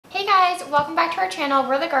guys, welcome back to our channel.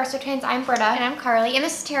 We're the Garso Twins. I'm Britta. And I'm Carly. And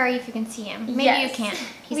this is Terry if you can see him. Maybe you can't.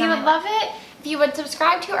 We would love it if you would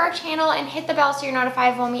subscribe to our channel and hit the bell so you're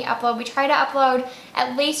notified when we upload. We try to upload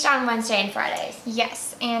at least on Wednesday and Fridays.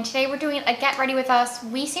 Yes, and today we're doing a get ready with us.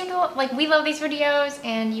 We seem to we love these videos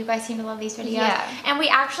and you guys seem to love these videos. Yeah. And we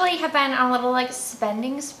actually have been on a little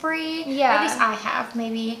spending spree. Yeah. Or at least I have,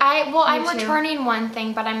 maybe. I'm returning one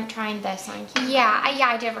thing, but I'm trying this on camera. Yeah,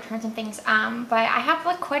 I did return some things. But I have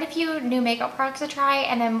quite a few new makeup products to try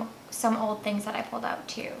and then some old things that I pulled out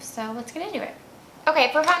too. So let's get into it.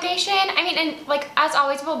 Okay, for foundation, and as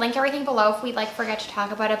always, we'll link everything below if we forget to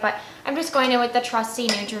talk about it, but I'm just going in with the trusty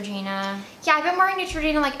Neutrogena. Yeah, I've been wearing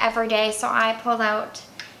Neutrogena every day, so I pulled out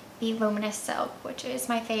the Luminous Silk, which is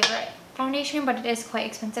my favorite foundation, but it is quite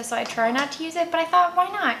expensive, so I try not to use it, but I thought, why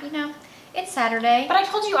not, it's Saturday. But I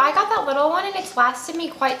told you, I got that little one, and it's lasted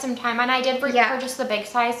me quite some time, and I did purchase the big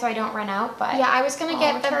size so I don't run out, but... Yeah, I was going to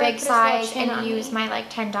get the big size and use my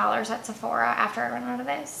 $10 at Sephora after I run out of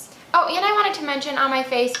this. Oh, and I wanted to mention on my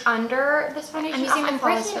face under this foundation, I'm using the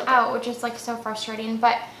breaking out, which is so frustrating.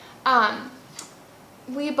 But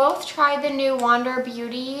we both tried the new Wander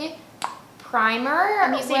Beauty primer.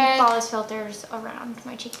 I'm using flawless filters around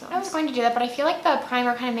my cheekbones. I was going to do that, but I feel like the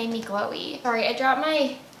primer kind of made me glowy. Sorry, I dropped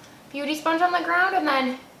my beauty sponge on the ground, and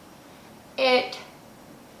then it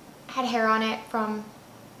had hair on it from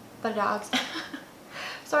the dogs.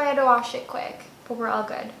 So I had to wash it quick, but we're all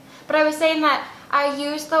good. But I was saying that I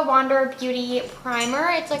used the Wander Beauty primer.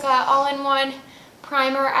 It's like a all-in-one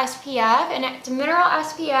primer SPF, and it's a mineral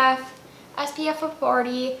SPF of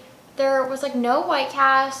 40. There was no white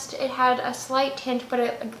cast. It had a slight tint, but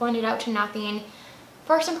it blended out to nothing.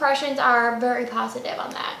 First impressions are very positive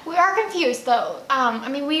on that. We are confused though.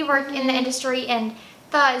 We work in the industry and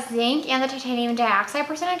the zinc and the titanium dioxide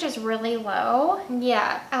percentage is really low.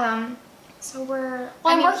 Yeah. So we're...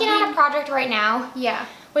 I'm working on a project right now. Yeah.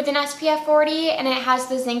 With an SPF 40, and it has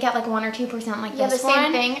the zinc at 1 or 2% this one.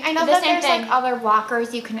 Same thing. I know that there's other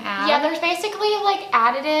blockers you can add. Yeah, there's basically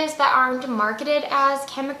additives that aren't marketed as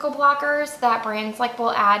chemical blockers that brands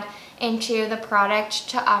will add into the product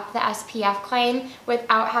to up the SPF claim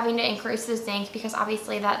without having to increase the zinc, because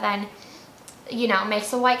obviously that then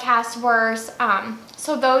makes the white cast worse.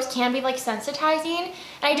 So those can be sensitizing. And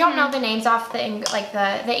I don't know the names off the names off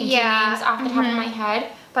the top of my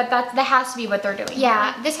head. But that has to be what they're doing.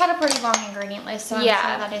 Yeah, here. This had a pretty long ingredient list, so I'm sure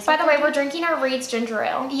that is. By the way, we're drinking our Reed's ginger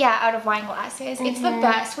ale. Yeah, out of wine glasses. It's the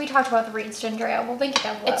best. We talked about the Reed's ginger ale. We'll link it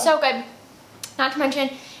down below. It's so good. Not to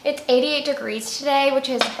mention, it's 88 degrees today, which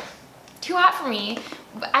is too hot for me.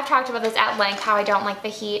 I've talked about this at length, how I don't like the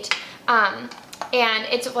heat. And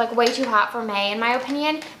it's way too hot for May, in my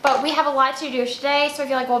opinion. But we have a lot to do today, so I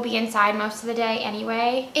feel like we'll be inside most of the day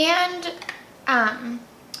anyway. And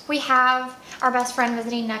we have our best friend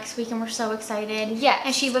visiting next week, and we're so excited. Yes.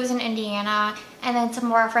 And she lives in Indiana, and then some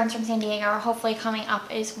more of our friends from San Diego are hopefully coming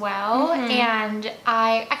up as well. And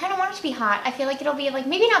I kind of want it to be hot. I feel like it'll be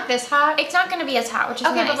maybe not this hot. It's not going to be as hot, which is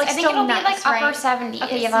okay, nice. but I think it'll be upper 70s.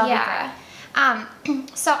 Okay, yeah, that'll be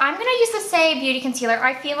great. So I'm gonna use the Say Beauty Concealer.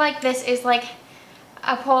 I feel like this is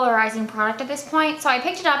a polarizing product at this point, so I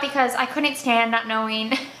picked it up because I couldn't stand not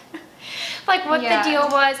knowing what the deal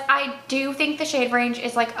was. I do think the shade range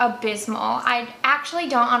is abysmal. I actually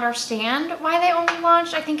don't understand why they only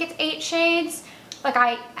launched, I think it's 8 shades.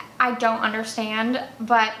 I don't understand,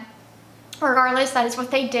 but regardless, that is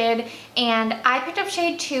what they did. And I picked up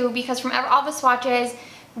shade 2 because from all the swatches,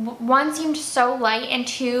 1 seemed so light and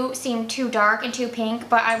 2 seemed too dark and too pink,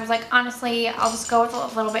 but I was honestly, I'll just go with a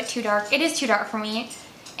little bit too dark. It is too dark for me,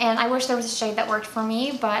 and I wish there was a shade that worked for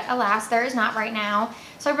me, but alas, there is not right now.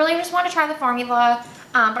 So I really just want to try the formula,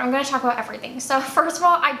 but I'm going to talk about everything. So first of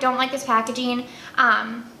all, I don't like this packaging.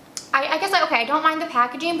 I guess, I don't mind the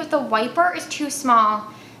packaging, but the wiper is too small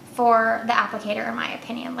for the applicator, in my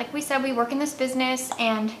opinion. Like we said, we work in this business,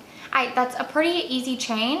 and that's a pretty easy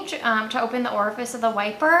change to open the orifice of the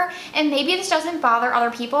wiper. And maybe this doesn't bother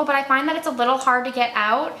other people, but I find that it's a little hard to get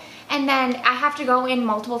out. And then I have to go in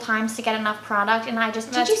multiple times to get enough product, and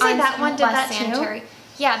Did you say that one did that too?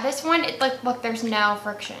 Yeah, this one, look, there's no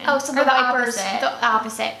friction. Oh, so the wiper's the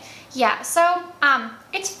opposite. Yeah, so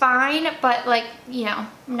it's fine, but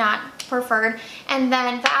not preferred. And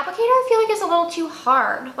then the applicator, I feel is a little too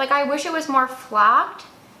hard. I wish it was more flocked.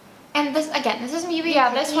 And this is me being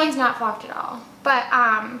picky. This one's not flocked at all. But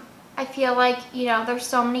I feel there's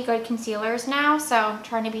so many good concealers now, so I'm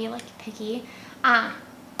trying to be picky.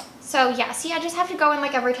 So yeah, see, I just have to go in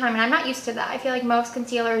every time, and I'm not used to that. I feel most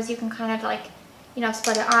concealers you can kind of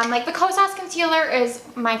spread it on. The Kosas concealer is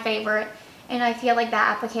my favorite, and I feel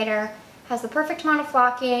that applicator has the perfect amount of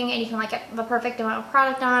flocking, and you can like get the perfect amount of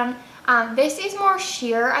product on. This is more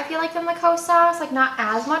sheer, I feel like, than the Kosas, like not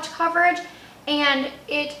as much coverage. And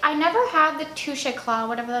I never had the touche claw,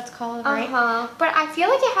 whatever that's called, right? But I feel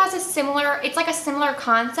like it has a similar, it's like a similar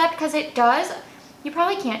concept, because it does, you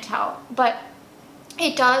probably can't tell, but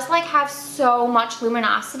it does like have so much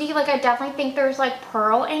luminosity. Like I definitely think there's like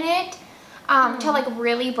pearl in it to like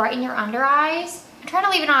really brighten your under eyes. I'm trying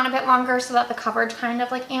to leave it on a bit longer so that the coverage kind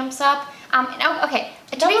of like amps up. Okay,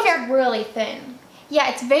 to be fair, really thin.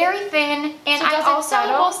 Yeah, it's very thin, and So I also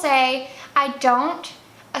will say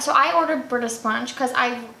so I ordered Britta sponge because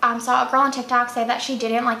I saw a girl on TikTok say that she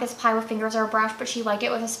didn't like this apply with fingers or a brush, but she liked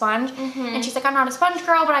it with a sponge. And she's like, I'm not a sponge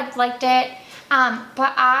girl, but I liked it.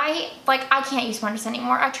 But I can't use sponges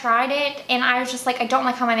anymore. I tried it, and I was just like, I don't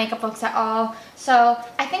like how my makeup looks at all. So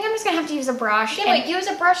I think I'm just gonna have to use a brush. Yeah, but use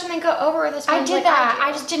a brush and then go over with a sponge. I did that.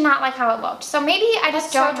 I just did not like how it looked. So maybe I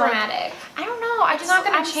just don't. So dramatic. I don't know. I'm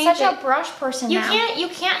change such a brush person now. You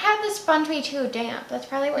can't have the sponge be too damp. That's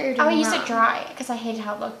probably what you're doing. I used it dry because I hated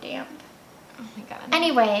how it looked damp. Oh my god.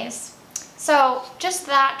 Anyways, so just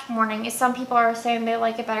that morning, some people are saying they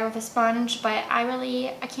like it better with a sponge, but I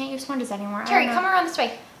can't use sponges anymore. Terry, come around this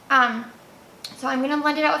way. So I'm gonna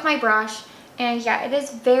blend it out with my brush, and yeah, it is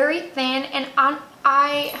very thin, and I'm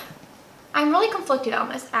really conflicted on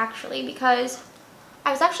this actually, because I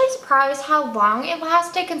was actually surprised how long it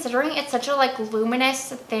lasted, considering it's such a like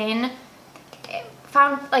luminous, thin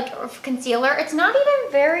concealer. It's not even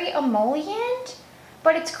very emollient,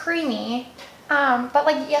 but it's creamy. But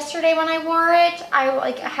like yesterday when I wore it, I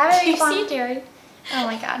had my makeup on. You see, Terry? Oh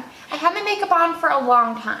my god. I had my makeup on for a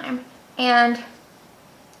long time, and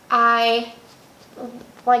I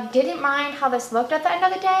like didn't mind how this looked at the end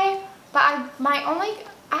of the day, but I liked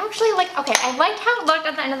how it looked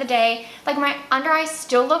at the end of the day. Like my under eyes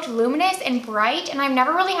still looked luminous and bright, and I've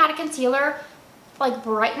never really had a concealer like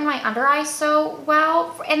brighten my under eyes so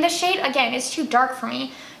well. And the shade, again, is too dark for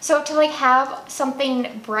me. So to like have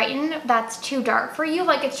something brighten that's too dark for you,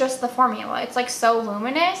 like it's just the formula. It's like so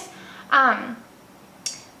luminous.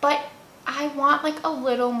 But I want like a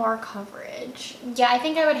little more coverage. Yeah, I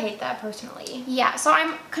think I would hate that personally. Yeah, so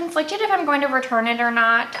I'm conflicted if I'm going to return it or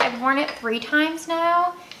not. I've worn it 3 times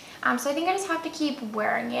now. So I think I just have to keep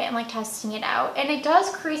wearing it and like testing it out. And it does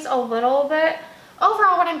crease a little bit.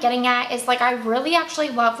 Overall, what I'm getting at is like I really actually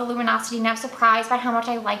love the luminosity, and I'm surprised by how much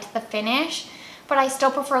I liked the finish. But I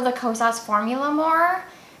still prefer the Kosas formula more.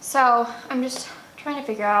 So I'm just trying to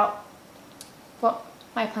figure out what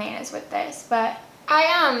my plan is with this. But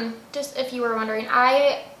just if you were wondering,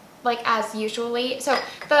 I like as usually, so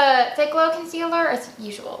the Thick Glow concealer as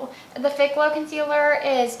usual. The Thick Glow concealer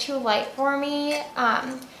is too light for me.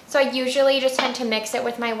 So I usually just tend to mix it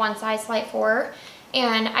with my One Size Light 4.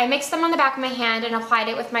 And I mixed them on the back of my hand and applied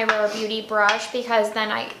it with my Rare Beauty brush, because then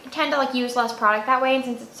I tend to like use less product that way, and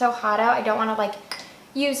since it's so hot out, I don't want to like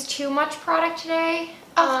use too much product today.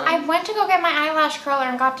 I went to go get my eyelash curler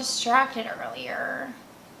and got distracted earlier.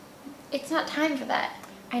 It's not time for that.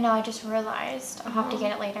 I know, I just realized. I'll have to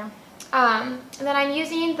get it later. And then I'm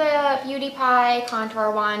using the Beauty Pie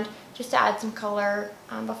contour wand just to add some color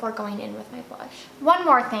before going in with my blush. One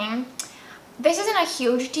more thing. This isn't a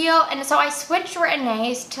huge deal, and so I switched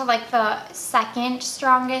Renee's to like the second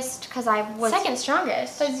strongest, because I was... Second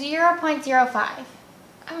strongest? So 0.05.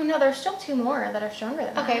 Oh no, there's still 2 more that are stronger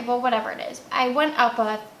than that. Okay, well whatever it is. I went up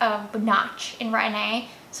a notch in Renee,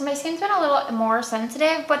 so my skin's been a little more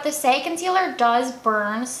sensitive, but the Say concealer does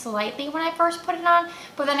burn slightly when I first put it on,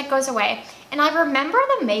 but then it goes away. And I remember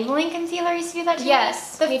the Maybelline concealer used to do that too.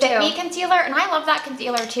 Yes, the Fit Me concealer, and I love that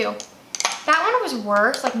concealer too. That one was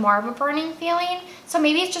worse, like more of a burning feeling. So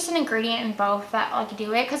maybe it's just an ingredient in both that like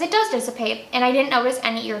do it, because it does dissipate, and I didn't notice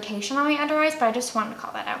any irritation on my under eyes, but I just wanted to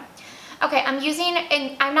call that out. Okay, I'm using,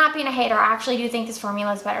 and I'm not being a hater, I actually do think this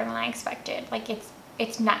formula is better than I expected. Like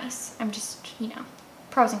it's nice. I'm just, you know,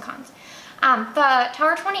 pros and cons. The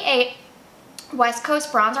Tower 28 West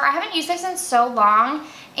Coast bronzer, I haven't used this in so long,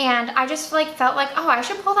 and I just like felt like, oh, I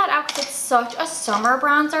should pull that out because it's such a summer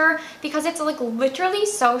bronzer, because it's like literally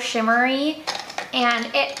so shimmery, and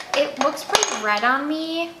it looks pretty red on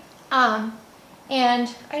me, and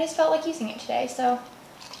I just felt like using it today, so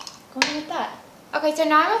going with that. Okay, so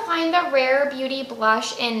now I'm applying the Rare Beauty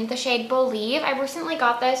blush in the shade Believe. I recently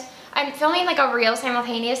got this. I'm filming like a reel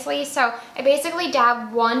simultaneously, so I basically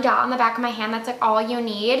dab 1 dot on the back of my hand. That's like all you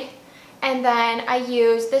need. And then I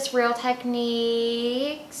use this Real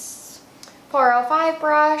Techniques 405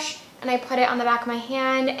 brush, and I put it on the back of my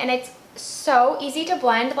hand, and it's so easy to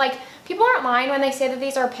blend. Like, people aren't lying when they say that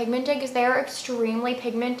these are pigmented, because they are extremely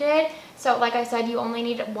pigmented. So like I said, you only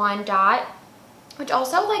need 1 dot. which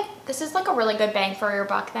also, like, this is like a really good bang for your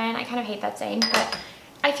buck then. I kind of hate that saying, but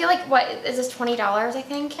I feel like, what, is this $20, I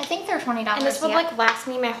think? I think they're $20. And this would, like, last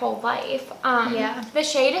me my whole life. Yeah. The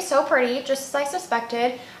shade is so pretty, just as I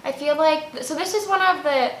suspected. I feel like, so this is one of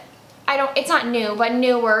the, it's not new, but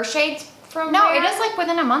newer shades from No, Rare. it is, like,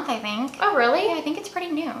 within a month, I think. Oh, really? Yeah, I think it's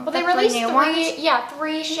pretty new. Well, they released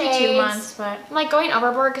three shades. Maybe 2 months, but... I'm, like, going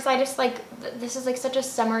overboard because I just, like, this is, like, such a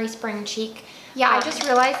summery spring cheek. Yeah, I just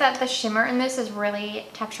realized that the shimmer in this is really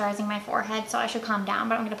texturizing my forehead, so I should calm down,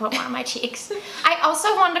 but I'm going to put more on my cheeks. I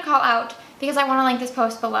also wanted to call out, because I want to link this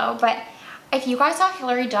post below, but if you guys saw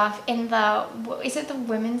Hilary Duff in the, is it the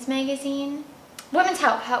Women's Magazine? Women's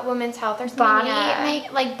Health. Women's Health. There's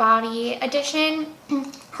body edition.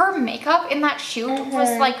 Her makeup in that shoot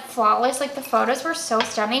was, like, flawless. Like, the photos were so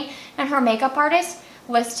stunning, and her makeup artist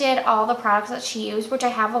listed all the products that she used, which I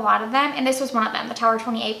have a lot of them, and this was one of them, the Tower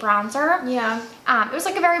 28 bronzer. Yeah. It was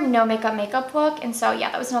like a very no makeup look, and so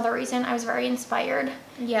yeah, that was another reason I was very inspired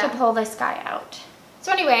to pull this guy out.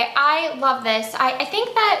 So anyway, I love this. I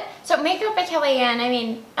think that, so Makeup by Kellyanne, I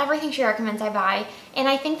mean, everything she recommends I buy, and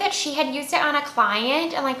I think that she had used it on a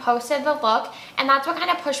client and, like, posted the look, and that's what kind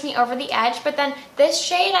of pushed me over the edge. But then this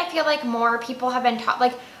shade, I feel like more people have been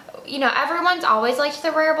like, you know, everyone's always liked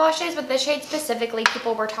the Rare blushes, but this shade specifically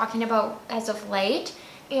people were talking about as of late.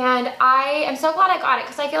 And I am so glad I got it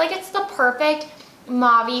because I feel like it's the perfect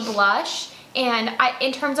mauve-y blush. And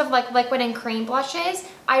in terms of, like, liquid and cream blushes,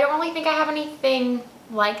 I don't really think I have anything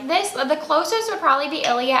like this. The closest would probably be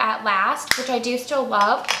Ilia at Last, which I do still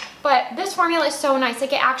love. But this formula is so nice.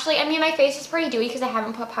 Like, it actually, I mean, my face is pretty dewy because I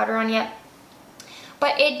haven't put powder on yet.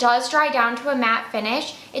 But it does dry down to a matte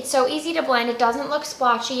finish. It's so easy to blend. It doesn't look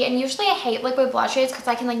splotchy. And usually I hate liquid blushes because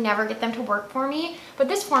I can, like, never get them to work for me. But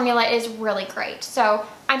this formula is really great. So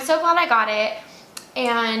I'm so glad I got it.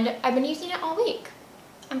 And I've been using it all week.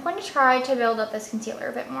 I'm going to try to build up this concealer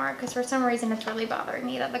a bit more because for some reason it's really bothering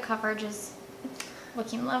me that the coverage is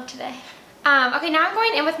looking low today. Okay, now I'm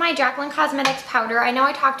going in with my Jaclyn Cosmetics powder. I know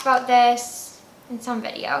I talked about this in some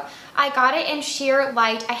video. I got it in Sheer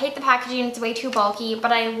Light. I hate the packaging, it's way too bulky,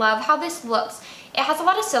 but I love how this looks. It has a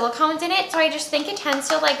lot of silicones in it, so I just think it tends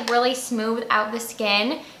to, like, really smooth out the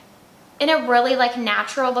skin in a really, like,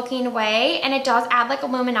 natural looking way, and it does add, like, a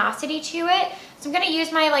luminosity to it. So I'm going to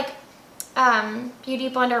use my, like, Beauty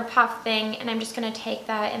Blender puff thing, and I'm just going to take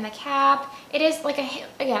that in the cap. It is, like,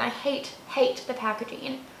 again, I hate the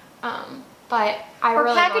packaging, but I really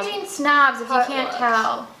love packaging snobs, if you can't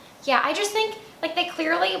tell. Yeah, I just think, like, they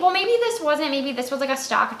clearly, well, maybe this was like a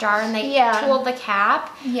stock jar and they tooled the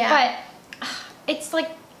cap. Yeah. But it's like,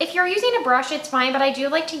 if you're using a brush, it's fine, but I do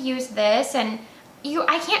like to use this, and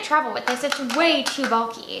I can't travel with this. It's way too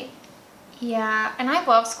bulky. Yeah, and I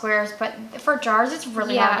love squares, but for jars, it's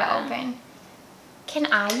really hard to open. Can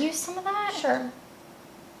I use some of that? Sure.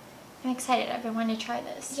 I'm excited. I've been wanting to try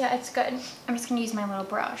this. Yeah, it's good. I'm just going to use my little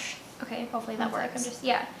brush. Okay. Hopefully that works.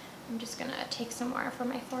 I'm just going to take some more for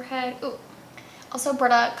my forehead. Ooh. Also,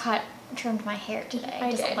 Britta trimmed my hair today. I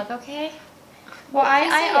Does did. it look okay? Well,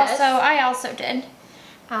 I also did.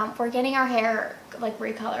 We're getting our hair, like,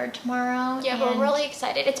 recolored tomorrow. Yeah, we're really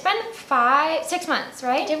excited. It's been 6 months,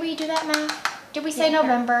 right? Did we do that math? Did we say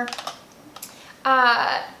November?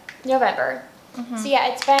 November. So yeah,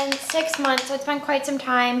 it's been 6 months, so it's been quite some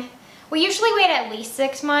time. We usually wait at least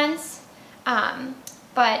 6 months,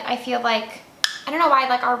 but I feel like, I don't know why,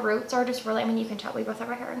 like, our roots are just really, I mean, you can tell we both have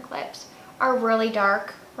our hair in clips, are really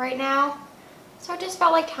dark right now. So it just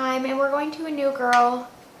felt like time, and we're going to a new girl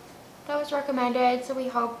that was recommended, so we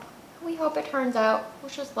hope it turns out.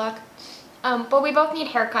 Wish us luck. But we both need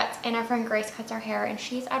haircuts, and our friend Grace cuts our hair, and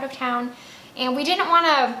she's out of town. And we didn't want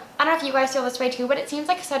to, I don't know if you guys feel this way too, but it seems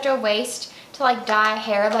like such a waste to, like, dye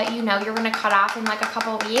hair that you know you're going to cut off in, like, a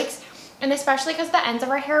couple weeks. And especially because the ends of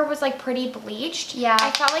her hair was, like, pretty bleached. Yeah.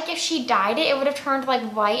 I felt like if she dyed it, it would have turned, like,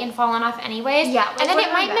 white and fallen off anyways. Yeah. And then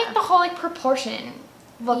it might make the whole, like, proportion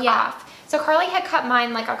look off. So Carli had cut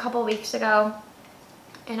mine, like, a couple weeks ago,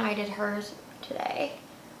 and I did hers today.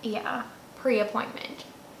 Yeah. Pre-appointment.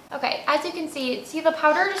 Okay, as you can see the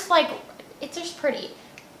powder just, like, it's just pretty.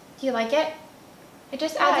 Do you like it? It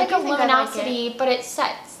just adds, like, a luminosity, but it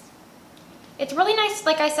sets. It's really nice,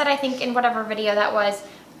 like I said, I think in whatever video that was,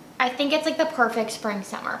 I think it's, like, the perfect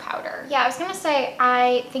spring-summer powder. Yeah, I was going to say,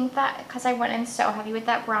 I think that because I went in so heavy with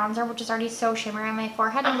that bronzer, which is already so shimmery on my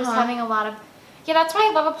forehead, I'm just having a lot of... Yeah, that's why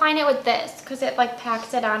I love applying it with this, because it, like,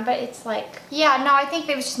 packs it on, but it's, like... Yeah, no, I think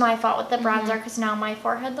it was just my fault with the bronzer, because now my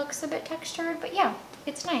forehead looks a bit textured, but yeah,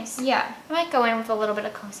 it's nice. Yeah. I might go in with a little bit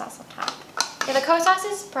of Kosas on top. Yeah, the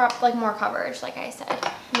Kosas is, like, more coverage, like I said.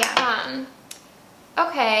 Yeah.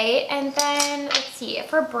 Okay, and then let's see,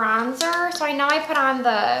 for bronzer, so I know I put on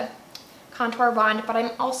the contour wand, but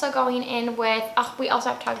I'm also going in with, oh, we also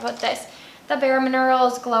have to talk about this, the Bare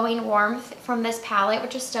Minerals Glowing Warmth from this palette,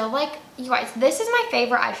 which is still like, you guys, this is my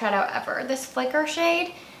favorite eyeshadow ever. This Flicker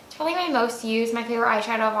shade, it's probably my most used, my favorite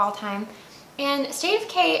eyeshadow of all time. And State of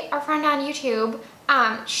Kate, our friend on YouTube,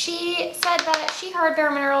 she said that she heard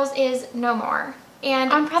Bare Minerals is no more.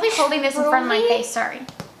 And I'm probably holding this in front of my face, sorry.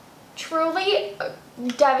 Truly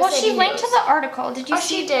devastating. Well, she linked news. to the article. Did you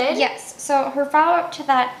see? Oh, she did? Yes. So her follow-up to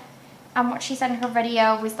that, what she said in her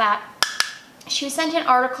video was that she sent an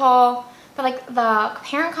article for like the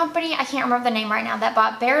parent company, I can't remember the name right now, that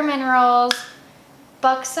bought Bare Minerals,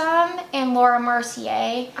 Buxom, and Laura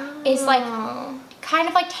Mercier is like kind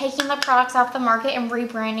of like taking the products off the market and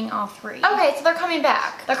rebranding all three. Okay, so they're coming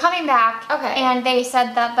back. They're coming back. Okay. And they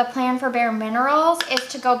said that the plan for Bare Minerals is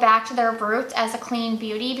to go back to their roots as a clean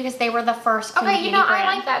beauty because they were the first clean beauty brand.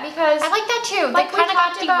 I like that because I like that too. Like they kind of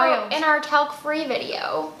got talked about derailed in our talc-free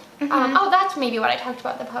video. Oh, that's maybe what I talked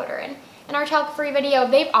about the powder in. In our talc-free video,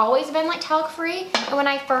 they've always been like talc-free. And when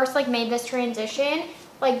I first like made this transition,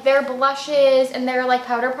 like their blushes and their like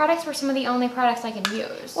powder products were some of the only products I could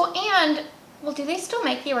use. Well, do they still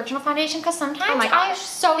make the original foundation? Because sometimes oh my gosh,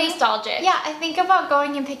 so nostalgic. Yeah, I think about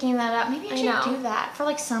going and picking that up. Maybe I should do that for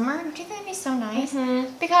like summer. Don't you think that'd be so nice?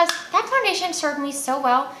 Because that foundation served me so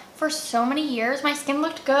well for so many years. My skin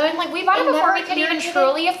looked good. Like we bought it before we could even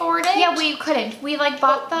truly afford it. Yeah, we couldn't. We like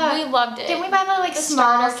bought we loved it. Didn't we buy the like the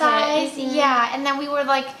small starter size? Yeah, and then we would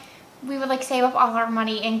like save up all our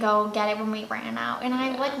money and go get it when we ran out. And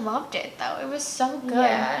I like loved it though. It was so good.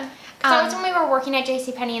 Yeah. So that was when we were working at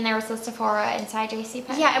JCPenney and there was the Sephora inside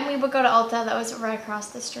JCPenney. Yeah, and we would go to Ulta that was right across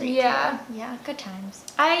the street. Yeah. Too. Yeah, good times.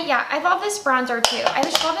 I love this bronzer too. I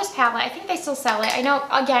just love this palette. I think they still sell it. I know,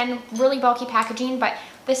 again, really bulky packaging, but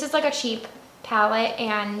this is like a cheap palette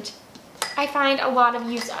and I find a lot of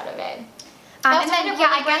use out of it. And then, yeah,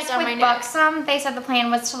 I guess with Buxom, they said the plan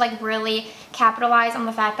was to like really capitalize on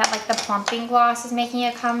the fact that like the plumping gloss is making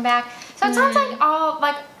a comeback. So it sounds like all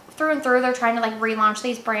like through and through they're trying to like relaunch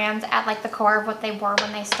these brands at like the core of what they were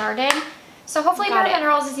when they started. So hopefully Bare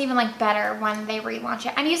Minerals is even like better when they relaunch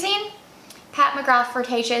it. I'm using Pat McGrath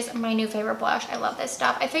Flirtatious, my new favorite blush. I love this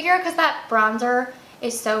stuff. I figure because that bronzer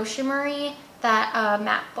is so shimmery that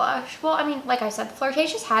matte blush. Well, I mean, like I said,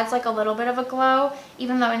 Flirtatious has like a little bit of a glow,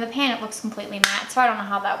 even though in the pan it looks completely matte. So I don't know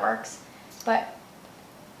how that works, but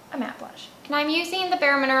a matte blush. And I'm using the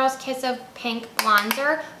Bare Minerals Kiss of Pink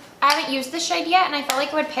bronzer. I haven't used this shade yet, and I felt like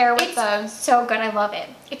it would pair with the... so good. I love it.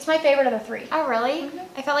 It's my favorite of the three. Oh, really?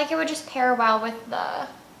 I felt like it would just pair well with the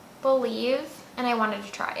Believe, and I wanted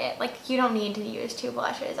to try it. Like, you don't need to use two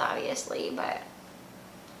blushes, obviously, but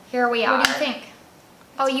here we are. What do you think?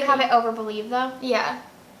 Oh, you have it over Believe, though? Yeah.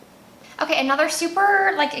 Okay, another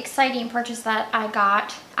super, like, exciting purchase that I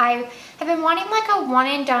got. I have been wanting, like, a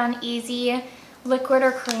one-and-done easy liquid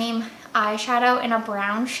or cream eyeshadow in a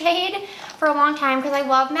brown shade for a long time because I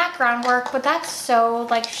love matte groundwork, but that's so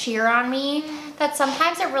like sheer on me that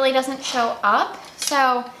sometimes it really doesn't show up.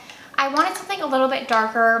 So I wanted something a little bit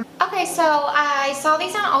darker. Okay, so I saw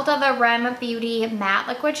these on Ulta, the Rem Beauty matte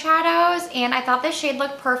liquid shadows, and I thought this shade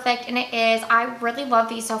looked perfect, and it is. I really love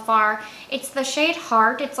these so far. It's the shade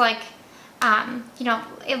Heart. It's like you know,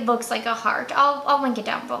 it looks like a heart. I'll link it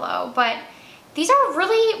down below, but these are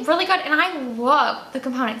really, really good, and I love the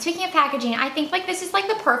component. Speaking of packaging, I think like this is like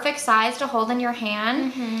the perfect size to hold in your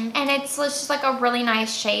hand, and it's just like a really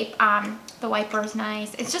nice shape. The wiper is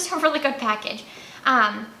nice. It's just a really good package,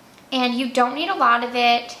 and you don't need a lot of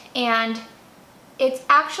it, and it's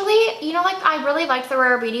actually, you know, like I really liked the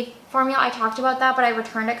Rare Beauty formula. I talked about that, but I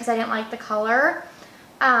returned it because I didn't like the color.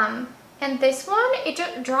 And this one, it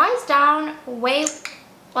just dries down way,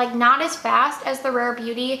 like not as fast as the Rare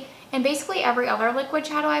Beauty. And basically every other liquid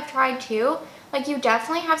shadow I've tried too. Like you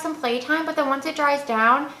definitely have some playtime, but then once it dries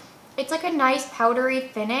down, it's like a nice powdery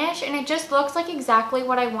finish, and it just looks like exactly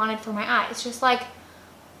what I wanted for my eyes. Just like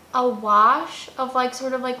a wash of like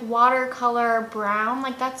sort of like watercolor brown.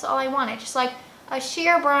 Like that's all I wanted. Just like a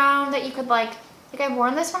sheer brown that you could like I've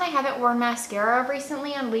worn this when I haven't worn mascara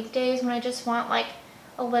recently on weekdays when I just want like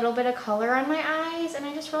a little bit of color on my eyes, and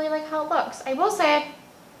I just really like how it looks. I will say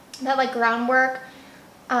that like groundwork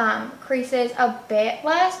creases a bit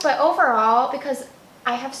less, but overall, because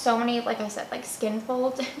I have so many, like I said, like skin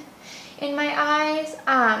folds in my eyes,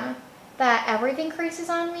 that everything creases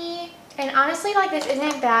on me. And honestly, like this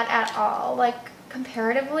isn't bad at all. Like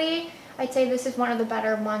comparatively, I'd say this is one of the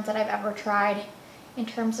better ones that I've ever tried in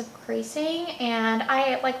terms of creasing, and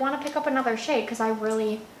I like want to pick up another shade because I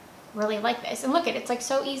really really like this. And look at it, it's like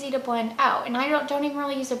so easy to blend out. And I don't even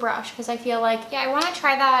really use a brush because I feel like, yeah, I want to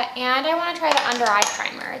try that, and I want to try the under eye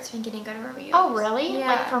primer. It's been getting good reviews. oh really? Yeah.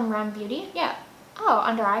 Like from Rem Beauty? Yeah. Oh,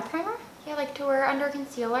 under eye primer? Yeah, like to wear under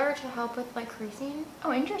concealer to help with like creasing.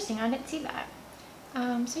 Oh, interesting. I didn't see that.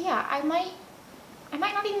 So yeah, I might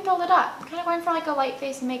not even build it up. I'm kind of going for like a light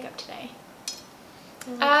face makeup today.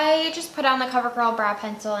 I just put on the CoverGirl brow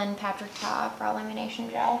pencil and Patrick Ta brow illumination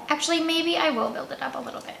gel. Actually, maybe I will build it up a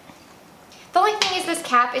little bit. The only thing is this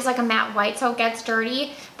cap is like a matte white, so it gets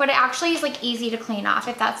dirty, but it actually is like easy to clean off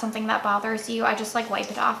if that's something that bothers you. I just like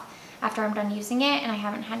wipe it off after I'm done using it, and I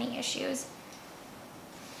haven't had any issues.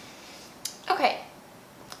 Okay,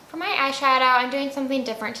 for my eyeshadow, I'm doing something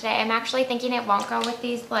different today. I'm actually thinking it won't go with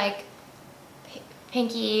these like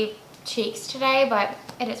pinky cheeks today, but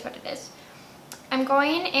it is what it is. I'm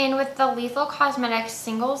going in with the Lethal Cosmetics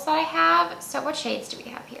singles that I have. So what shades do we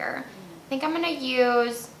have here? I think I'm gonna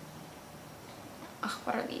use, oh,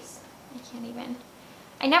 what are these? I can't even.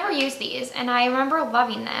 I never use these, and I remember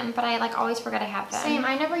loving them, but I like always forget I have them. Same,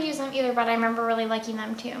 I never use them either, but I remember really liking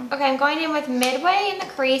them too. Okay, I'm going in with Midway in the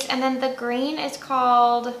crease, and then the green is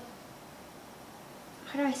called,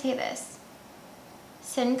 how do I say this?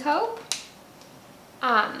 Syncope.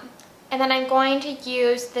 And then I'm going to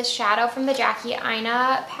use this shadow from the Jackie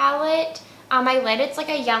Aina palette. On my lid, it's like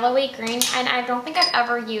a yellowy green, and I don't think I've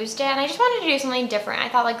ever used it, and I just wanted to do something different. I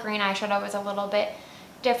thought like green eyeshadow was a little bit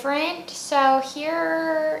different, so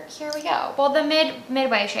here we go. Well, the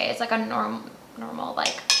Midway shade is like a normal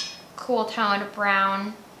like cool toned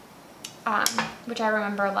brown, which I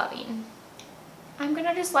remember loving. I'm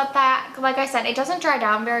gonna just let that, like I said, it doesn't dry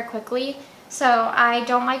down very quickly, so I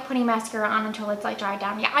don't like putting mascara on until it's like dried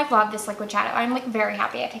down. Yeah, I love this liquid shadow. I'm like very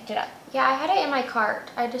happy I picked it up. Yeah, I had it in my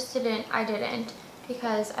cart. I didn't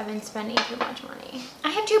because I've been spending too much money. I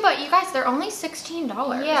have too, but you guys, they're only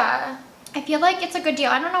 $16. Yeah. I feel like it's a good deal.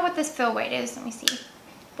 I don't know what this fill weight is. Let me see.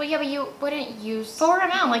 Well, yeah, but you wouldn't use 4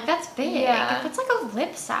 ml, like that's big. Yeah. It's like a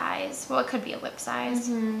lip size. Well, it could be a lip size.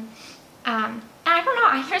 Mm-hmm. And I don't know,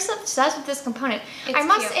 I'm just obsessed with this component. It's I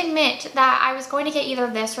must cute. admit that I was going to get either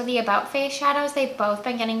this or the About Face shadows. They've both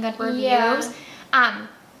been getting good reviews. Yeah.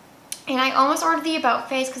 And I almost ordered the About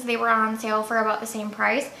Face because they were on sale for about the same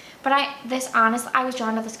price. But I was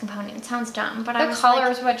drawn to this component. It sounds dumb, but The color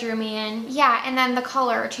is what drew me in. Yeah, and then the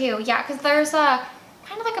color too. Yeah, because there's a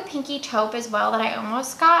kind of like a pinky taupe as well that I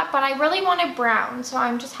almost got, but I really wanted brown, so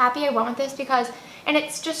I'm just happy I went with this because, and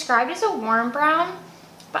it's described as a warm brown,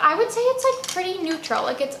 but I would say it's like pretty neutral.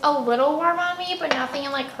 Like it's a little warm on me, but nothing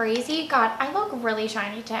like crazy. God, I look really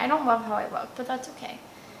shiny today. I don't love how I look, but that's okay.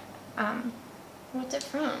 What's it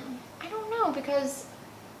from? I don't know, because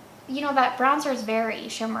you know that bronzer is very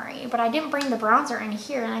shimmery, but I didn't bring the bronzer in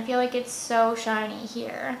here, and I feel like it's so shiny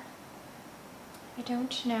here. I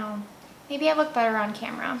don't know. Maybe I look better on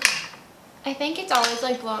camera. I think it's always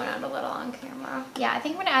like blowing out a little on camera. Yeah, I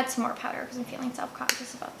think I'm gonna add some more powder because I'm feeling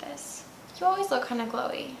self-conscious about this. You always look kind of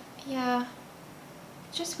glowy. Yeah.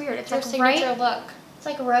 It's just weird. It's Your like signature look. It's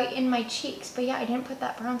like right in my cheeks, but yeah, I didn't put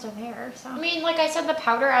that bronzer there, so. I mean, like I said, the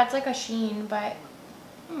powder adds like a sheen, but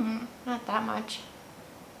not that much.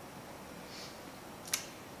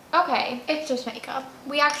 Okay. It's just makeup.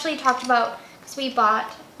 We actually talked about, because we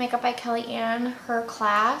bought Makeup by Kelly Ann, her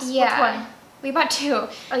class. Yeah. Which one? We bought 2.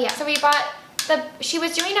 Oh yeah. So we bought she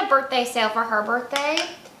was doing a birthday sale for her birthday.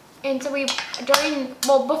 And so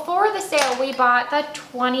before the sale, we bought the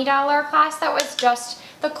 $20 class that was just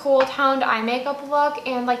the cool toned eye makeup look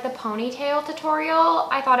and like the ponytail tutorial.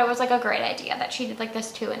 I thought it was like a great idea that she did like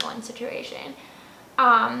this 2-in-1 situation.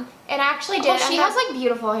 And I actually did. She has like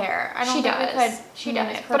beautiful hair. I don't she think we does. could She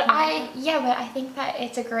mimic does. her But ponytail. I think that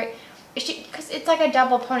it's a great, because it's like a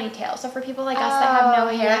double ponytail. So for people like us that have no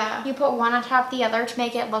hair, yeah. you put one on top of the other to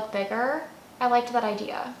make it look bigger. I liked that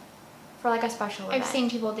idea for like a special event. I've seen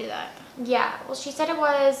people do that. Yeah, well, she said it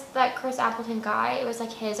was that Chris Appleton guy. It was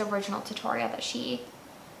like his original tutorial that she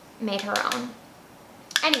made her own.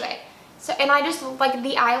 Anyway, so, and I just, like,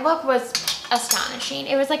 the eye look was astonishing.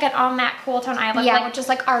 It was like an all matte cool tone eye look. Yeah, like, which is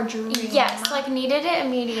like our dream. yes, like needed it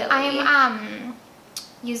immediately. I am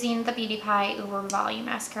using the Beauty Pie Uber Volume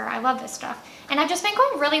Mascara. I love this stuff. And I've just been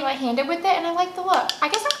going really light-handed with it, and I like the look. I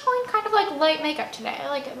guess I'm going kind of like light makeup today. I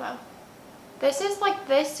like it though.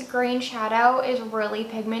 This green shadow is really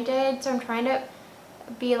pigmented, so I'm trying to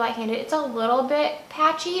be light-handed. It's a little bit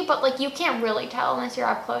patchy, but like you can't really tell unless you're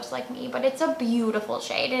up close like me, but it's a beautiful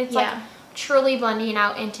shade, and it's like truly blending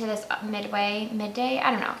out into this midday,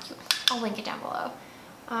 I don't know, I'll link it down below,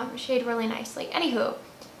 shade really nicely. Anywho,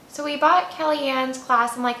 so we bought Kelly Ann's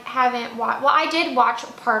class and like haven't watched, well, I did watch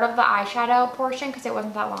part of the eyeshadow portion because it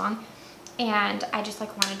wasn't that long, and I just like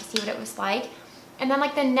wanted to see what it was like. And then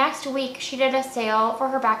like the next week she did a sale for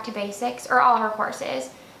her Back to Basics, or all her courses.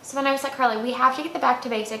 So then I was like, Carly, we have to get the Back to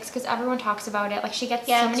Basics because everyone talks about it. Like she gets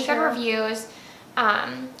so many good reviews,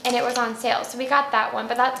 and it was on sale. So we got that one,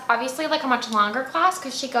 but that's obviously like a much longer class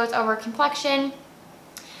because she goes over complexion,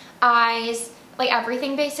 eyes, like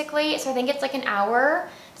everything basically. So I think it's like an hour.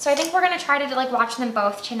 So I think we're gonna try to like watch them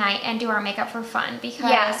both tonight and do our makeup for fun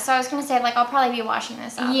because so I was gonna say like I'll probably be watching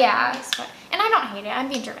this up anyways, but, and I don't hate it, I'm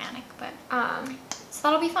being dramatic, but so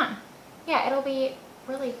that'll be fun. Yeah, it'll be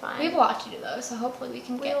really fun. We have a lot to do though, so hopefully we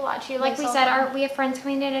can get a lot to do. Like we said, we have friends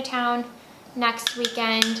coming into town next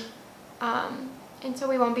weekend, and so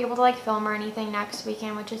we won't be able to like film or anything next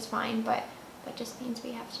weekend, which is fine, but that just means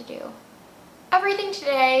we have to do everything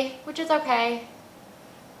today, which is okay.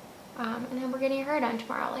 And then we're getting her hair done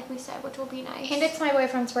tomorrow, like we said, which will be nice. And it's my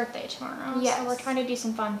boyfriend's birthday tomorrow. Yes. So we're trying to do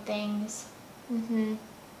some fun things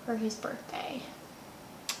for his birthday.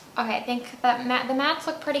 Okay, I think that the mattes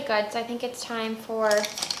look pretty good, so I think it's time for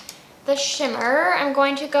the shimmer. I'm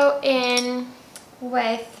going to go in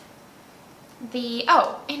with the,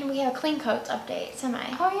 and we have a Clean Coats update, Oh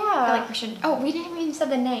yeah. I feel like we should, we didn't even say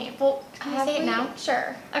the name. Well, can I say it now?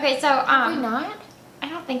 Sure. Okay, so, Have we not? I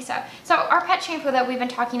don't think so. So our pet shampoo that we've been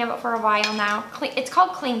talking about for a while now, it's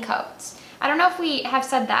called Clean Coats. I don't know if we have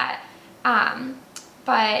said that,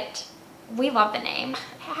 but we love the name.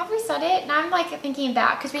 Have we said it? Now I'm like thinking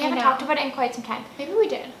back because we haven't talked about it in quite some time. Maybe we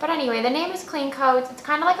did. But anyway, the name is Clean Coats. It's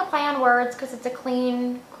kind of like a play on words because it's a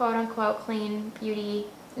clean, quote unquote, clean beauty,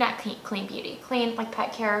 not clean beauty, clean like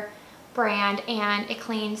pet care brand, and it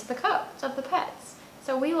cleans the coats of the pets.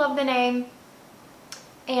 So we love the name.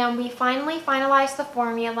 And we finally finalized the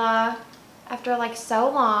formula after like so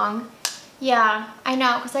long. Yeah, I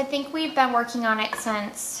know, because I think we've been working on it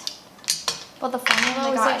since, well, the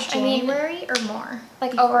formula was like January or more.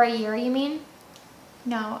 Like over a year, you mean?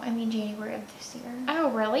 No, I mean January of this year.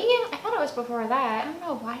 Oh, really? I thought it was before I that. don't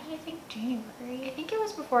know, why did I think January? I think it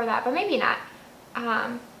was before that, but maybe not.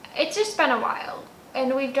 It's just been a while.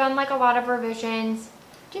 And we've done like a lot of revisions.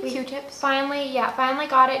 Do you have Q-tips? Finally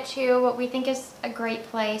got it to what we think is a great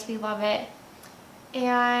place. We love it.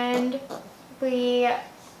 And we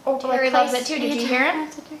Terry loves it too. Did you hear him?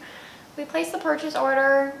 We placed the purchase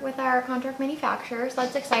order with our contract manufacturer, so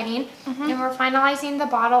that's exciting. And we're finalizing the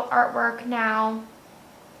bottle artwork now.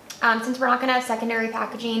 Since we're not going to have secondary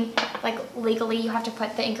packaging, like legally you have to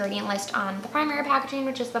put the ingredient list on the primary packaging,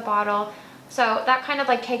 which is the bottle. So that kind of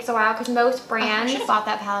like takes a while because most brands... I should have bought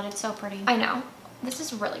that palette. It's so pretty. I know. This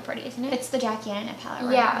is really pretty, isn't it? It's the Jackie Annette palette,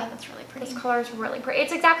 right? Yeah. That's really pretty. This color is really pretty.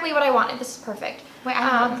 It's exactly what I wanted. This is perfect. Wait,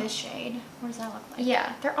 I love this shade. What does that look like?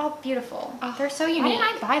 Yeah, they're all beautiful. Oh, they're so unique.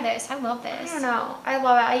 Why didn't I buy this? I love this. I don't know. I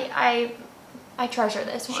love it. I treasure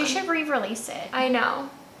this one. She should re-release it. I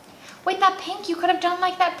know. Wait, that pink. You could have done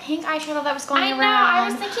like that pink eyeshadow that was going around. I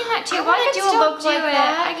was thinking that too. I want to do a look like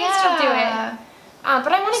that. I can still do it.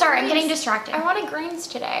 But I want to. Sorry, I'm getting distracted. I wanted greens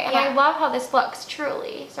today, and Yeah. I love how this looks,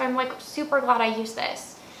 truly. So I'm like super glad I used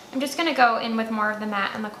this. I'm just gonna go in with more of the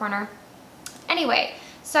matte in the corner. Anyway,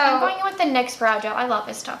 so I'm going in with the NYX Brow Gel. I love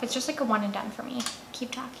this stuff. It's just like a one and done for me.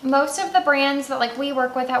 Keep talking. Most of the brands that like we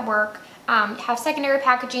work with at work have secondary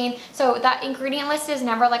packaging, so that ingredient list is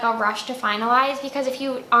never like a rush to finalize, because if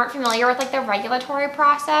you aren't familiar with like the regulatory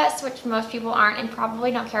process, which most people aren't and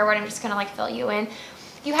probably don't care what, I'm just gonna like fill you in.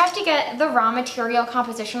 You have to get the raw material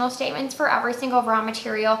compositional statements for every single raw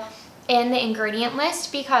material in the ingredient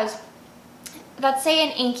list, because let's say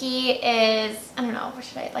an inky is, I don't know, what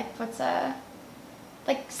should I, like what's a,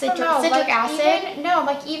 like citric acid?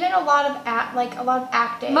 Even a lot of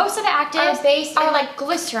actives. Most of the actives are based are in like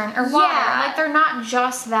glycerin or water. Yeah. Like they're not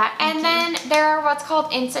just that inky. And then there are what's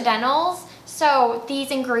called incidentals. So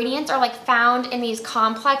these ingredients are like found in these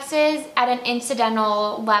complexes at an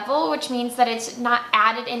incidental level, which means that it's not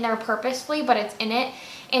added in there purposefully, but it's in it.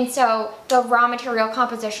 And so the raw material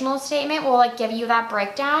compositional statement will like give you that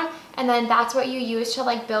breakdown, and then that's what you use to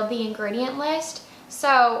like build the ingredient list.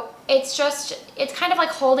 So it's kind of like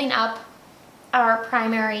holding up our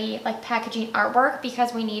primary like packaging artwork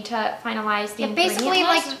because we need to finalize the ingredient basically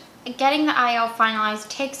list. like getting the IL finalized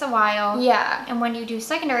takes a while. Yeah. And when you do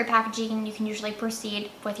secondary packaging, you can usually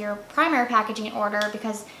proceed with your primary packaging order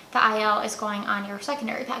because the IL is going on your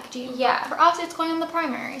secondary packaging. Yeah. But for us, it's going on the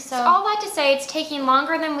primary. So all that to say, it's taking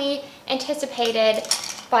longer than we anticipated,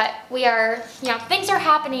 but we are, things are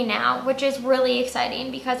happening now, which is really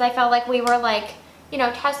exciting because I felt like we were like,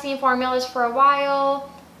 testing formulas for a while.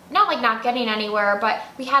 Not like not getting anywhere, but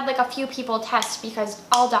we had like a few people test because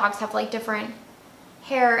all dogs have like different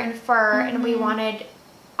hair and fur, and we wanted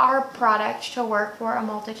our product to work for a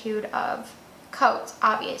multitude of coats,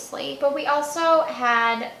 obviously. But we also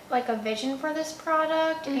had like a vision for this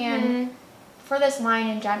product and for this line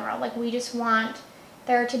in general. Like we just want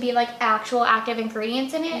there to be like actual active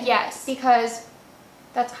ingredients in it. Yes. Because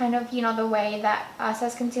that's kind of, you know, the way that us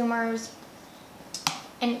as consumers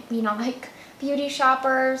and, you know, like beauty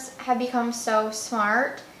shoppers have become so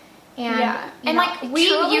smart. And, and know, like we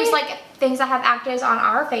use like things that have actives on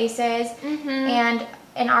our faces and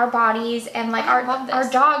in our bodies, and like our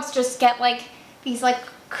dogs just get like these like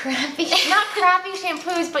crappy, not crappy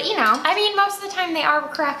shampoos, but you know. I mean, most of the time they are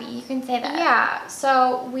crappy, you can say that. Yeah,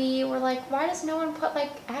 so we were like, why does no one put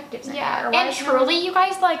like actives in there? Or and truly, you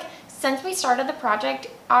guys, like, since we started the project,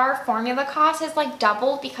 our formula cost has like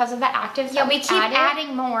doubled because of the actives that we keep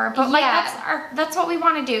adding more. But like that's what we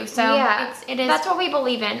want to do. So it is. That's what we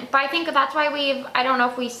believe in. But I think that's why I don't know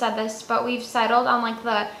if we said this, but we've settled on like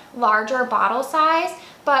the larger bottle size.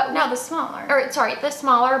 But no, the smaller. Or sorry, the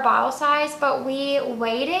smaller bottle size. But we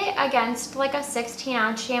weighed it against like a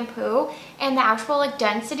 16-ounce shampoo, and the actual like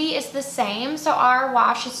density is the same. So our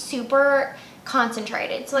wash is super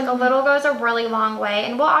concentrated, so like a little goes a really long way.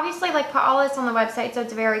 And we'll obviously like put all this on the website so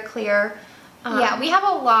it's very clear. Yeah, we have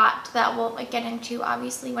a lot that we'll like get into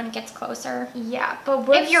obviously when it gets closer. Yeah, but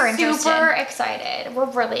we're if you're interested. Super excited. We're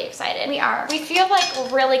really excited. We are. We feel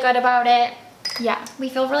like really good about it. Yeah, we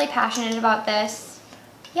feel really passionate about this.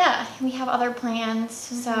 Yeah, we have other plans,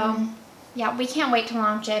 so yeah, we can't wait to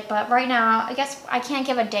launch it. But right now, I guess I can't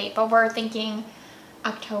give a date, but we're thinking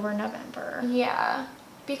October, November. Yeah.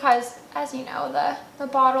 Because, as you know, the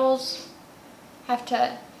bottles have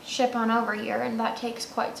to ship on over here, and that takes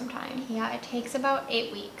quite some time. Yeah, it takes about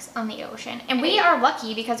 8 weeks on the ocean. And we are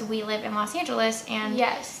lucky because we live in Los Angeles, and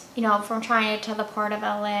you know, from China to the port of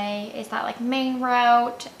LA is that like main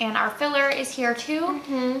route, and our filler is here too.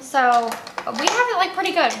 So we have it like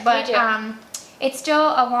pretty good, but it's still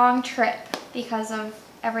a long trip because of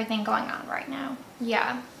everything going on right now.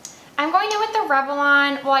 Yeah. I'm going in with the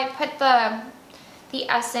Revlon. Well, I put the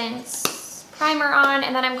Essence primer on,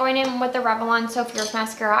 and then I'm going in with the Revlon So Fierce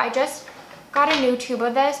mascara. I just got a new tube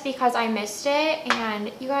of this because I missed it, and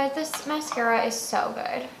you guys, this mascara is so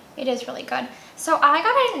good. It is really good. So I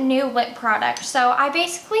got a new lip product. So I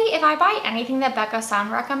basically, if I buy anything that Becca Sun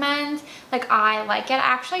recommends, like I like it. I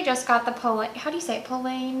actually just got the Polane, how do you say it,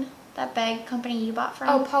 Polane? That bag company you bought from?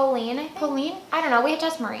 Oh, Pauline, I think. Pauline? I don't know, we had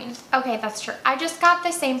just Marine. Okay, that's true. I just got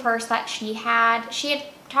the same purse that she had. She had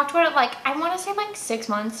talked about it like, I want to say like 6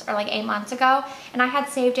 months or like 8 months ago, and I had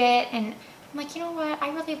saved it, and I'm like, you know what, I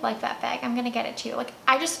really like that bag. I'm gonna get it too. Like,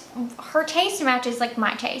 her taste matches like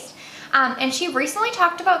my taste. And she recently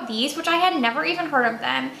talked about these, which I had never even heard of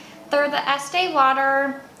them. They're the Estee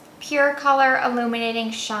Lauder Pure Color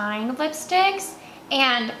Illuminating Shine lipsticks,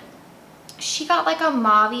 and she got like a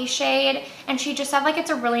mauve-y shade, and she just said like it's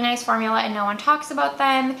a really nice formula and no one talks about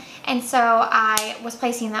them. And so I was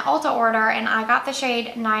placing the Ulta order, and I got the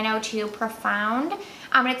shade 902 Profound.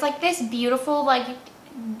 And it's like this beautiful, like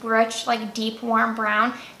rich, like deep warm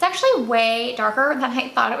brown. It's actually way darker than I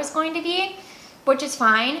thought it was going to be, which is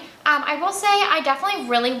fine. I will say I definitely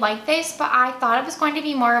really like this, but I thought it was going to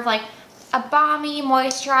be more of like a balmy,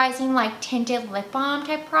 moisturizing, like tinted lip balm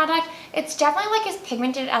type product. It's definitely like as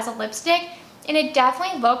pigmented as a lipstick, and it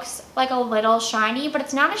definitely looks like a little shiny, but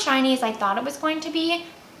it's not as shiny as I thought it was going to be.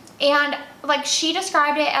 And like she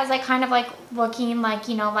described it as like kind of like looking like,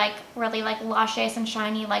 you know, like really like luscious and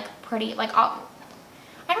shiny, like pretty, like all,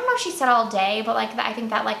 I don't know if she said all day, but like I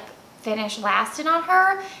think that like finish lasted on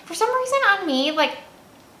her. For some reason on me, like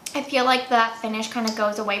I feel like that finish kind of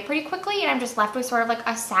goes away pretty quickly, and I'm just left with sort of like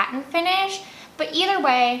a satin finish. But either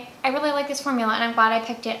way, I really like this formula, and I'm glad I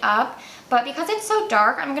picked it up. But because it's so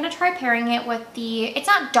dark, I'm going to try pairing it with the, it's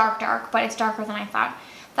not dark, but it's darker than I thought,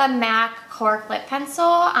 the MAC Cork Lip Pencil.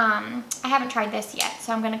 I haven't tried this yet,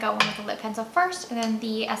 so I'm going to go in with the lip pencil first, and then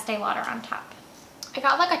the Estee Lauder on top. I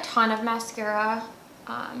got like a ton of mascara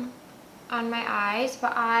on my eyes,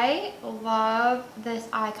 but I love this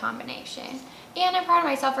eye combination. And I'm proud of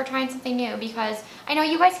myself for trying something new, because I know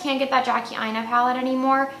you guys can't get that Jackie Aina palette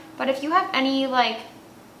anymore, but if you have any, like,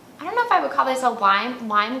 I don't know if I would call this a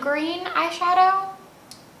lime green eyeshadow.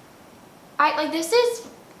 Like, this is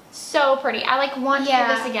so pretty. I like want to do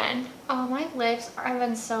this again. Oh, my lips have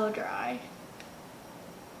been so dry.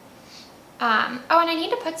 Oh, and I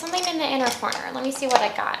need to put something in the inner corner. Let me see what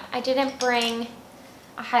I got. I didn't bring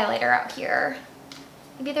a highlighter out here.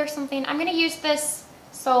 Maybe there's something. I'm gonna use this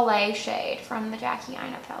Soleil shade from the Jackie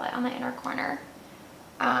Aina palette on the inner corner.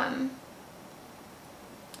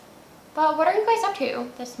 But what are you guys up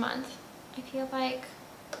to this month? I feel like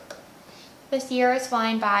This year is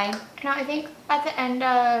flying by. No, I think at the end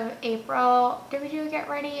of April, did we do a get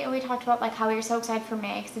ready? And we talked about like how we were so excited for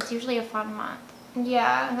May because it's usually a fun month.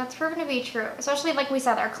 Yeah. And that's proven to be true. Especially like we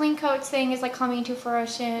said, our clean coats thing is like coming to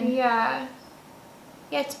fruition. Yeah.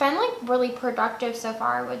 Yeah, it's been like really productive so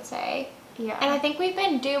far, I would say. Yeah. And I think we've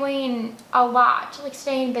been doing a lot, like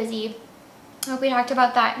staying busy. Like we talked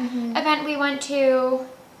about that event we went to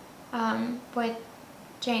with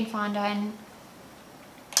Jane Fonda and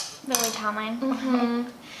Billy Tomlin.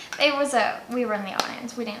 It was we were in the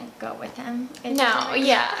audience. We didn't go with him. No,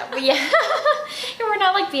 yeah. We're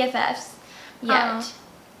not like BFFs yet.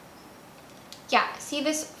 Yeah, see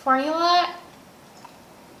this formula?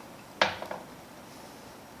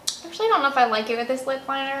 I actually don't know if I like it with this lip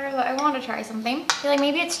liner, but I want to try something. I feel like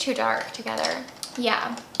maybe it's too dark together.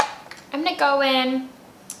 Yeah. I'm going to go in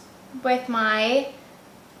with my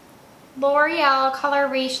L'Oreal Color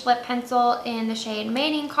Reach lip pencil in the shade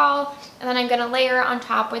Mating Call, and then I'm going to layer it on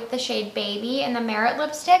top with the shade Baby and the Merit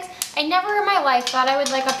lipsticks. I never in my life thought I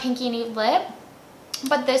would like a pinky nude lip,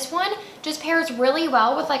 but this one just pairs really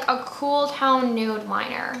well with like a cool tone nude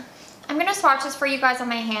liner. I'm going to swatch this for you guys on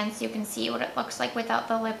my hand so you can see what it looks like without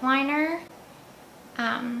the lip liner.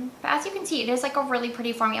 But as you can see, it is like a really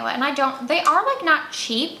pretty formula, and they are like not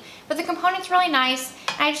cheap, but the component's really nice,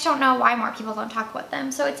 and I just don't know why more people don't talk about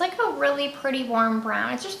them. So it's like a really pretty warm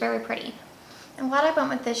brown. It's just very pretty. I'm glad I went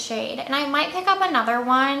with this shade, and I might pick up another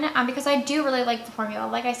one because I do really like the formula.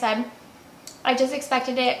 Like I said, I just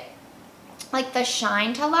expected it, like the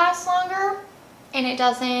shine to last longer, and it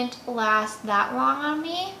doesn't last that long on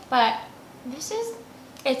me, but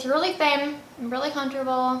it's really thin, really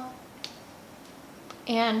comfortable,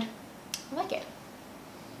 and I like it.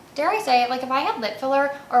 Dare I say, like if I had lip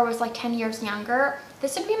filler or was like 10 years younger,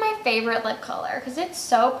 this would be my favorite lip color because it's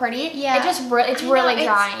so pretty. Yeah. It's really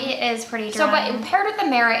drying. It is pretty So, drying. but paired with the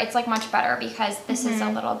Merit, it's like much better because this is a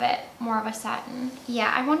little bit more of a satin.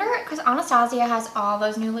 Yeah, I wonder, because Anastasia has all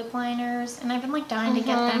those new lip liners, and I've been like dying to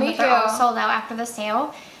get them, Me but they're all too. sold out after the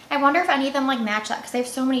sale. I wonder if any of them like match that because they have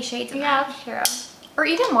so many shades in them. Yeah, that's true. Or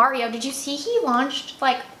even Mario, did you see he launched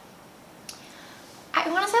like, I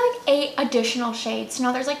want to say like 8 additional shades.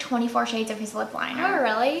 No, there's like 24 shades of his lip liner. Oh,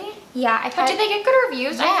 really? Yeah, but did they get good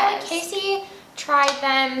reviews? Yes. I feel like Casey tried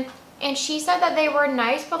them and she said that they were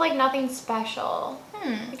nice, but like nothing special.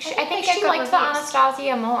 I think she liked the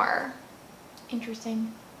Anastasia more.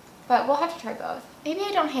 Interesting. But we'll have to try both. Maybe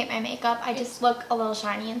I don't hate my makeup. I just look a little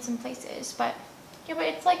shiny in some places, but yeah, but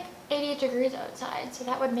it's like 88 degrees outside, so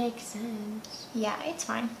that would make sense. Yeah, it's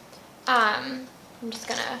fine. I'm just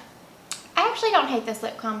gonna. I actually don't hate this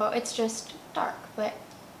lip combo. It's just dark, but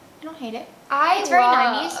I don't hate it. It's very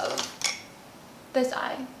love 90s. This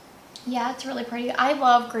eye. Yeah, it's really pretty. I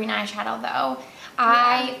love green eyeshadow though.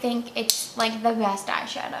 I think it's like the best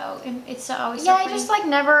eyeshadow, and it's always so I just like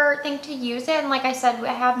never think to use it, and like I said,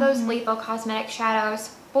 I have those Lethal Cosmetic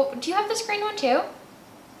shadows. Well, do you have this green one too?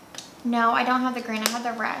 No, I don't have the green. I have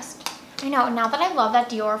the rest. I know. Now that I love that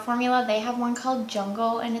Dior formula, they have one called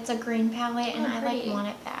Jungle, and it's a green palette, and I like want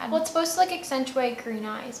it bad. Well, it's supposed to like accentuate green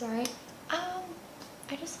eyes, right?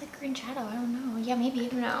 I just like green shadow. I don't know. Yeah, maybe.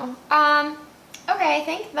 No. Okay, I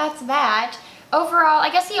think that's that. Overall, I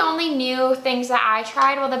guess the only new things that I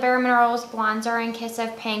tried were the Bare Minerals Bronzer and Kiss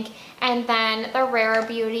of Pink, and then the Rare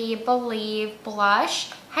Beauty Believe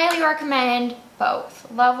Blush. Highly recommend both.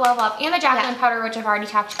 Love, love, love. And the Jacqueline powder, which I've already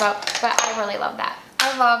talked about, but I really love that.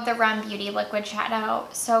 I love the Run Beauty Liquid Shadow.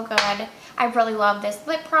 So good. I really love this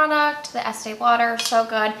lip product, the Estee Lauder, so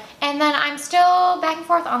good. And then I'm still back and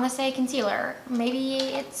forth on the Say Concealer. Maybe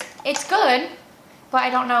it's good, but I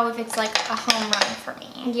don't know if it's like a home run for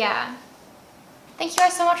me. Yeah. Thank you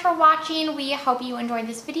guys so much for watching. We hope you enjoyed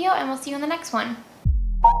this video, and we'll see you in the next one.